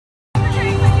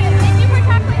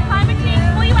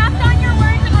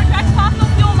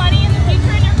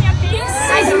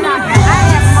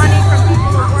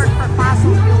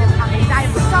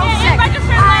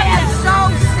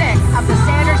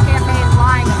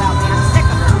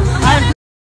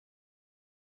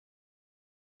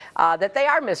that they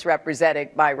are misrepresenting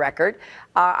my record.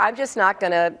 I'm just not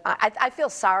going to. I feel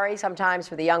sorry sometimes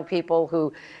for the young people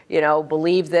who,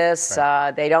 believe this.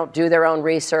 Right. They don't do their own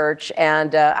research,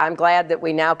 and I'm glad that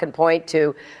we now can point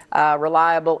to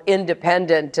reliable,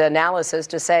 independent analysis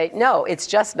to say, no, it's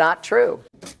just not true.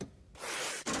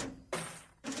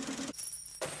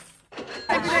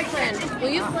 Will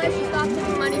you pledge to stop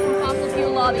taking money from fossil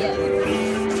fuel lobbyists?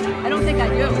 I don't think I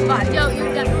do, but... No, you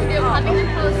definitely do.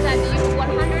 Huffington Post said that you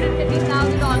have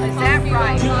 $150,000 from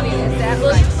fossil fuel lobbyists.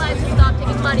 Will you pledge to stop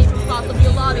taking money from fossil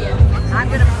fuel lobbyists? I'm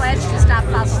going to pledge to stop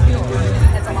fossil fuel.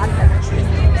 That's a lot better.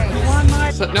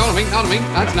 No, I mean,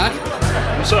 that's not.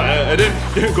 I'm sorry, I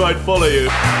didn't quite follow you.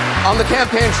 On the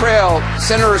campaign trail,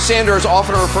 Senator Sanders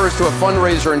often refers to a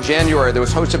fundraiser in January that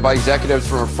was hosted by executives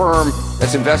from a firm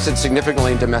that's invested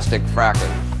significantly in domestic fracking.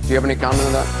 Do you have any comment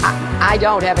on that? I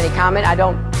don't have any comment. I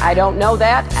don't know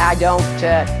that. I don't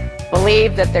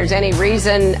believe that there's any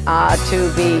reason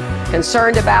to be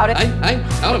concerned about it.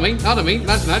 Not a me.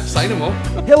 That's not. Say no more.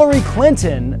 Hillary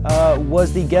Clinton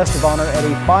was the guest of honor at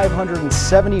a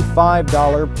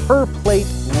 $575 per plate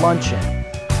luncheon.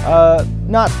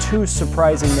 Not too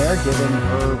surprising there, given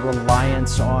her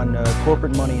reliance on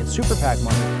corporate money and super PAC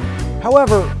money.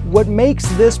 However, what makes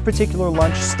this particular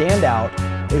lunch stand out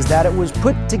is that it was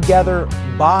put together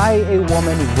by a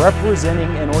woman representing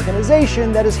an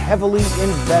organization that is heavily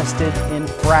invested in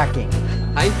fracking.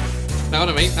 Not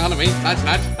a me. That's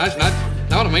not.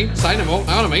 Not a me. Say no more.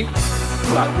 Not a me.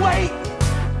 But wait!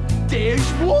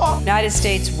 There's more! The United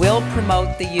States will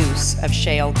promote the use of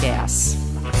shale gas.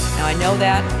 Now, I know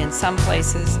that in some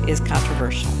places is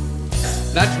controversial.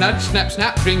 That's not.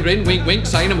 Snap, grin, wink, wink,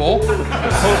 say no more.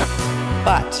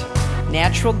 But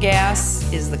natural gas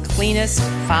is the cleanest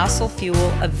fossil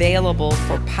fuel available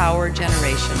for power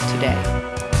generation today.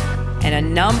 And a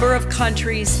number of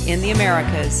countries in the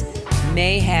Americas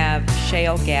may have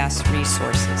shale gas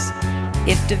resources.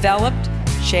 If developed,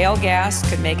 shale gas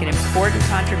could make an important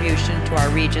contribution to our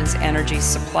region's energy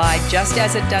supply, just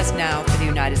as it does now for the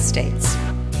United States.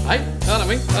 Not a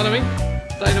me.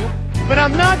 Say no more. But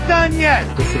I'm not done yet!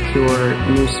 To secure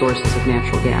new sources of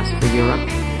natural gas for Europe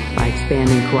by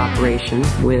expanding cooperation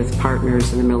with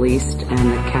partners in the Middle East and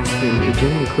the Caspian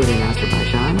region, including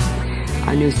Azerbaijan.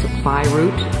 A new supply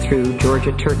route through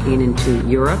Georgia, Turkey, and into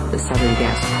Europe, the Southern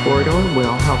Gas Corridor,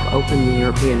 will help open the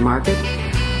European market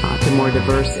to more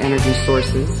diverse energy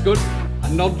sources. Good. A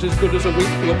nod's as good as a week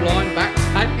to a blind back.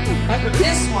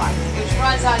 This one, which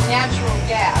runs on natural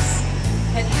gas,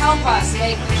 can help us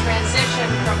make the transition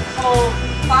from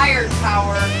coal-fired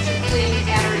power to clean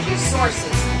energy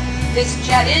sources. This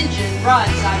jet engine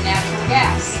runs on natural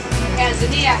gas.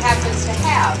 Tanzania happens to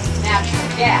have natural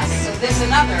gas, so this is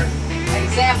another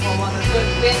example of a good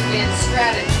win-win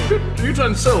strategy. You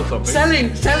trying to sell something?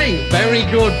 Selling. Very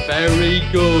good.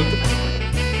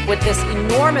 With this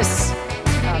enormous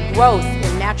growth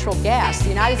in natural gas, the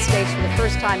United States, for the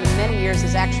first time in many years,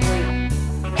 is actually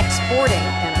exporting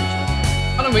energy.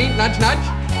 Not a me. That's not.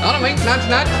 Not a me. That's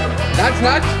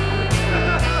not.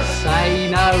 Say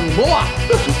no more.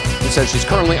 She says she's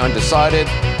currently undecided.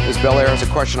 Ms. Belair has a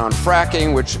question on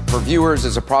fracking, which for viewers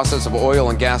is a process of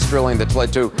oil and gas drilling that's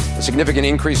led to a significant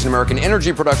increase in American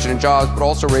energy production and jobs, but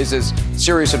also raises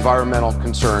serious environmental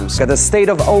concerns. The state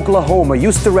of Oklahoma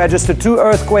used to register 2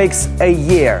 earthquakes a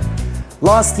year.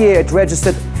 Last year it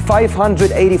registered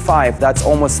 585. That's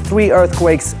almost 3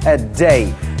 earthquakes a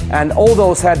day. And all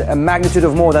those had a magnitude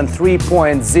of more than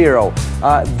 3.0.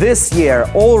 This year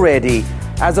already,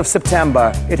 as of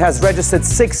September, it has registered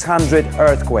 600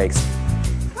 earthquakes.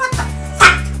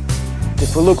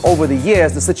 If we look over the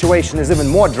years, the situation is even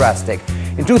more drastic.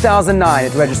 In 2009,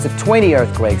 it registered 20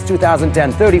 earthquakes,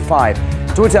 2010, 35,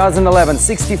 2011,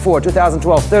 64,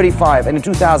 2012, 35, and in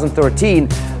 2013,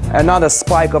 another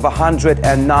spike of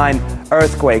 109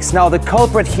 earthquakes. Now, the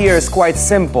culprit here is quite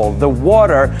simple. The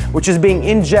water which is being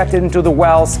injected into the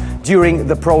wells during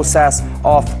the process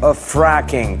of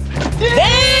fracking.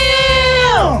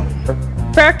 Damn!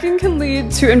 Fracking can lead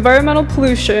to environmental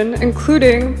pollution,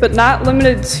 including, but not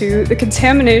limited to, the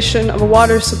contamination of a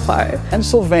water supply.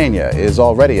 Pennsylvania is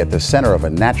already at the center of a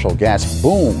natural gas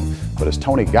boom, but as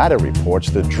Tony Guida reports,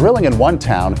 the drilling in one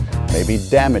town may be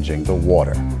damaging the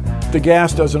water. The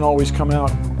gas doesn't always come out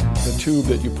the tube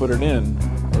that you put it in,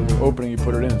 or the opening you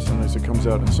put it in. Sometimes it comes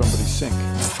out in somebody's sink.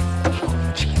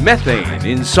 Methane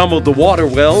in some of the water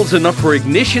wells, enough for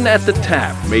ignition at the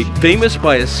tap, made famous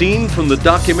by a scene from the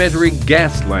documentary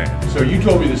Gasland. So you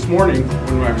told me this morning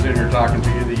when I was in here talking to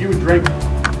you that you would drink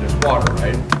this water,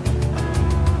 right?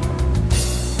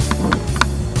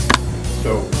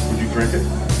 So would you drink it?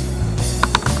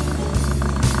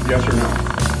 Yes or no?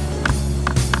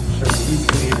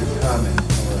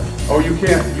 Oh, you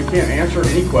can't answer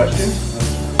any questions?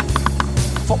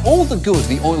 For all the good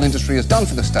the oil industry has done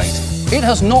for the state, it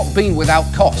has not been without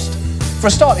cost. For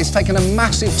a start, it's taken a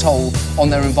massive toll on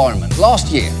their environment.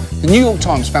 Last year, the New York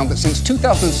Times found that since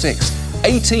 2006,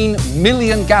 18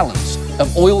 million gallons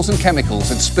of oils and chemicals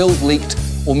had spilled, leaked,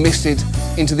 or misted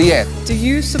into the air. Do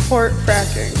you support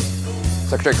fracking?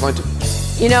 Secretary Clinton.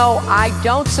 You know, I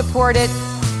don't support it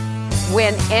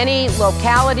when any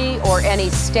locality or any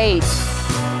state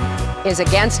is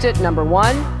against it, number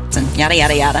one. Yada,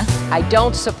 yada, yada. I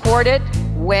don't support it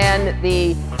when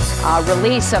the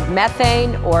release of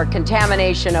methane or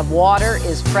contamination of water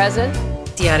is present.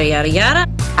 Yada, yada, yada.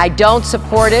 I don't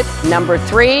support it, number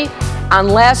three,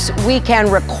 unless we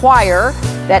can require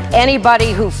that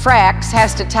anybody who fracks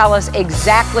has to tell us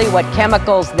exactly what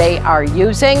chemicals they are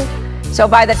using. So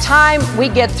by the time we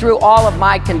get through all of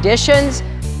my conditions,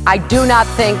 I do not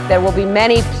think there will be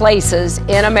many places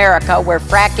in America where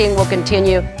fracking will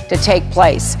continue to take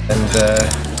place. And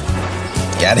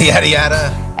yada, yada,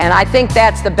 yada. And I think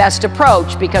that's the best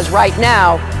approach, because right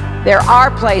now there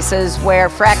are places where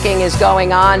fracking is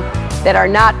going on that are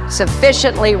not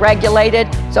sufficiently regulated.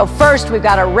 So first we've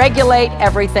got to regulate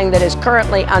everything that is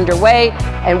currently underway,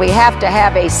 and we have to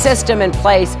have a system in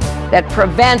place that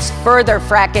prevents further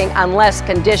fracking unless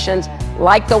conditions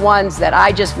like the ones that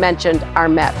I just mentioned are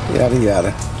met. Yada,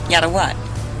 yada. Yada what?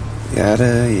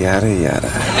 Yada, yada, yada.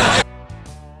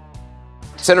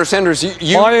 Senator Sanders,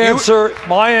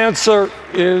 My answer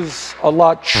is a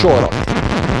lot shorter.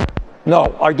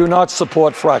 No, I do not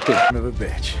support fracking. Son of a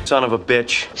bitch. Son of a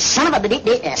bitch. Son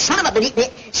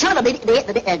of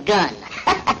a gun.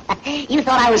 You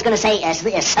thought I was going to say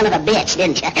son of a bitch,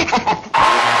 didn't you?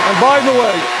 And by the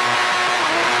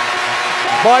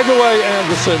way,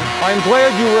 Anderson, I'm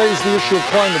glad you raised the issue of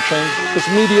climate change, because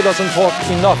media doesn't talk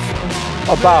enough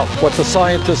about what the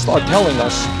scientists are telling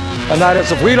us, and that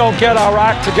is if we don't get our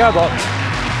act together,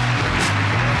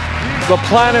 the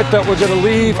planet that we're going to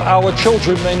leave our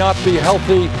children may not be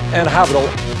healthy and habitable.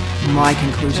 My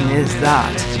conclusion is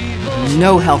that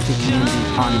no healthy community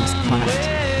on this planet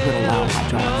would allow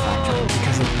hydraulic fracturing,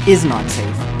 because it is not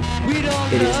safe.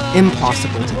 It is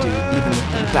impossible to do, even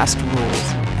with the best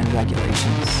rules and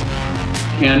regulations.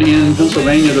 And in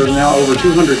Pennsylvania, there's now over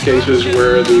 200 cases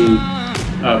where the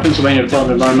Pennsylvania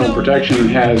Department of Environmental Protection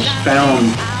has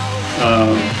found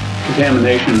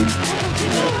contamination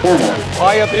formally.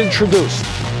 I have introduced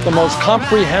the most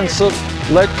comprehensive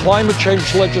climate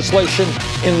change legislation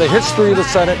in the history of the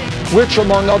Senate, which,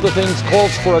 among other things,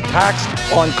 calls for a tax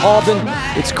on carbon.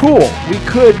 It's cool. We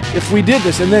could, if we did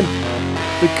this, and then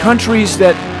the countries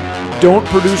that don't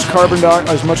produce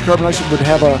as much carbon dioxide would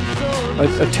have a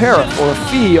tariff or a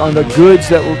fee on the goods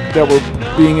that were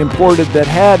being imported that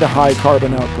had a high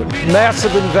carbon output.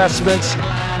 Massive investments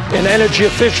in energy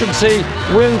efficiency,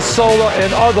 wind, solar,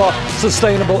 and other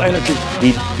sustainable energy.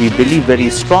 We believe very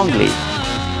strongly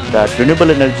that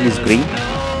renewable energy is green,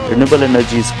 renewable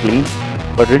energy is clean,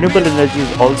 but renewable energy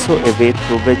is also a way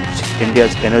through which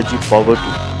India's energy poverty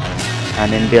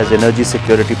and India's energy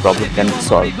security problem can be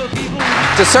solved.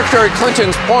 To Secretary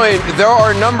Clinton's point, there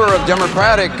are a number of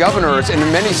Democratic governors in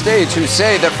many states who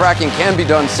say that fracking can be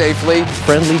done safely.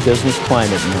 Friendly business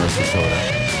climate in North Dakota.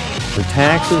 The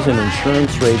taxes and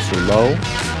insurance rates are low.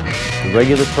 The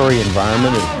regulatory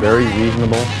environment is very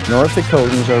reasonable. North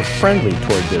Dakotans are friendly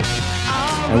toward business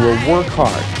and will work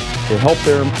hard to help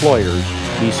their employers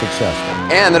be successful.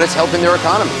 And that it's helping their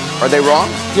economy. Are they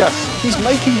wrong? Yes. He's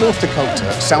making North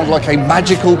Dakota sound like a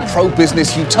magical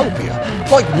pro-business utopia,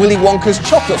 like Willy Wonka's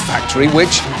chocolate factory,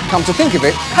 which, come to think of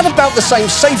it, had about the same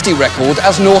safety record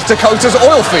as North Dakota's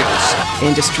oil fields.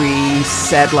 Industry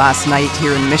said last night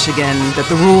here in Michigan that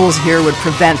the rules here would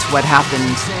prevent what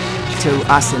happened to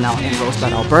us in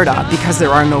Rosebud, Alberta, because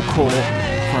there are no coal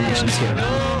formations here.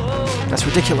 That's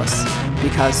ridiculous,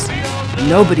 because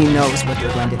nobody knows what they're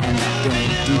going to end up doing,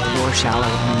 deep or shallow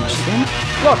in Michigan.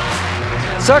 Look,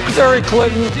 Secretary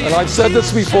Clinton, and I've said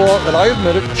this before, and I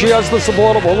admit it, she has the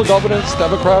support of all the governors,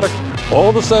 Democratic,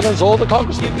 all the senators, all the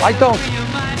congressmen. I don't.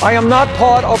 I am not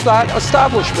part of that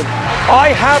establishment.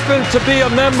 I happen to be a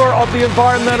member of the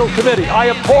Environmental Committee. I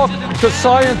have talked to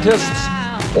scientists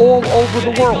all over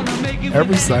the world.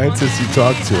 Every scientist you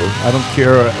talk to, I don't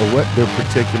care what their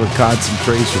particular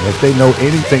concentration, if they know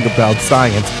anything about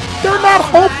science, they're not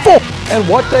hopeful. And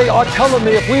what they are telling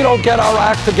me, if we don't get our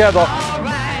act together,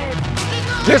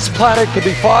 this planet could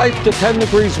be 5 to 10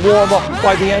 degrees warmer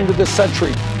by the end of this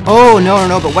century. Oh,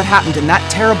 no, but what happened in that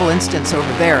terrible instance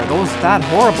over there, that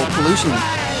horrible pollution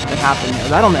that happened there,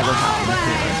 that'll never happen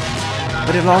here.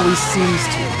 But it always seems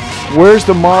to. Where's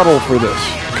the model for this?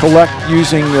 collect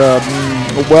using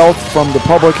wealth from the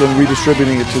public and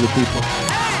redistributing it to the people.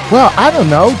 Well, I don't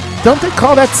know. Don't they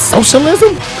call that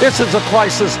socialism? This is a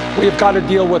crisis we have got to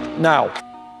deal with now.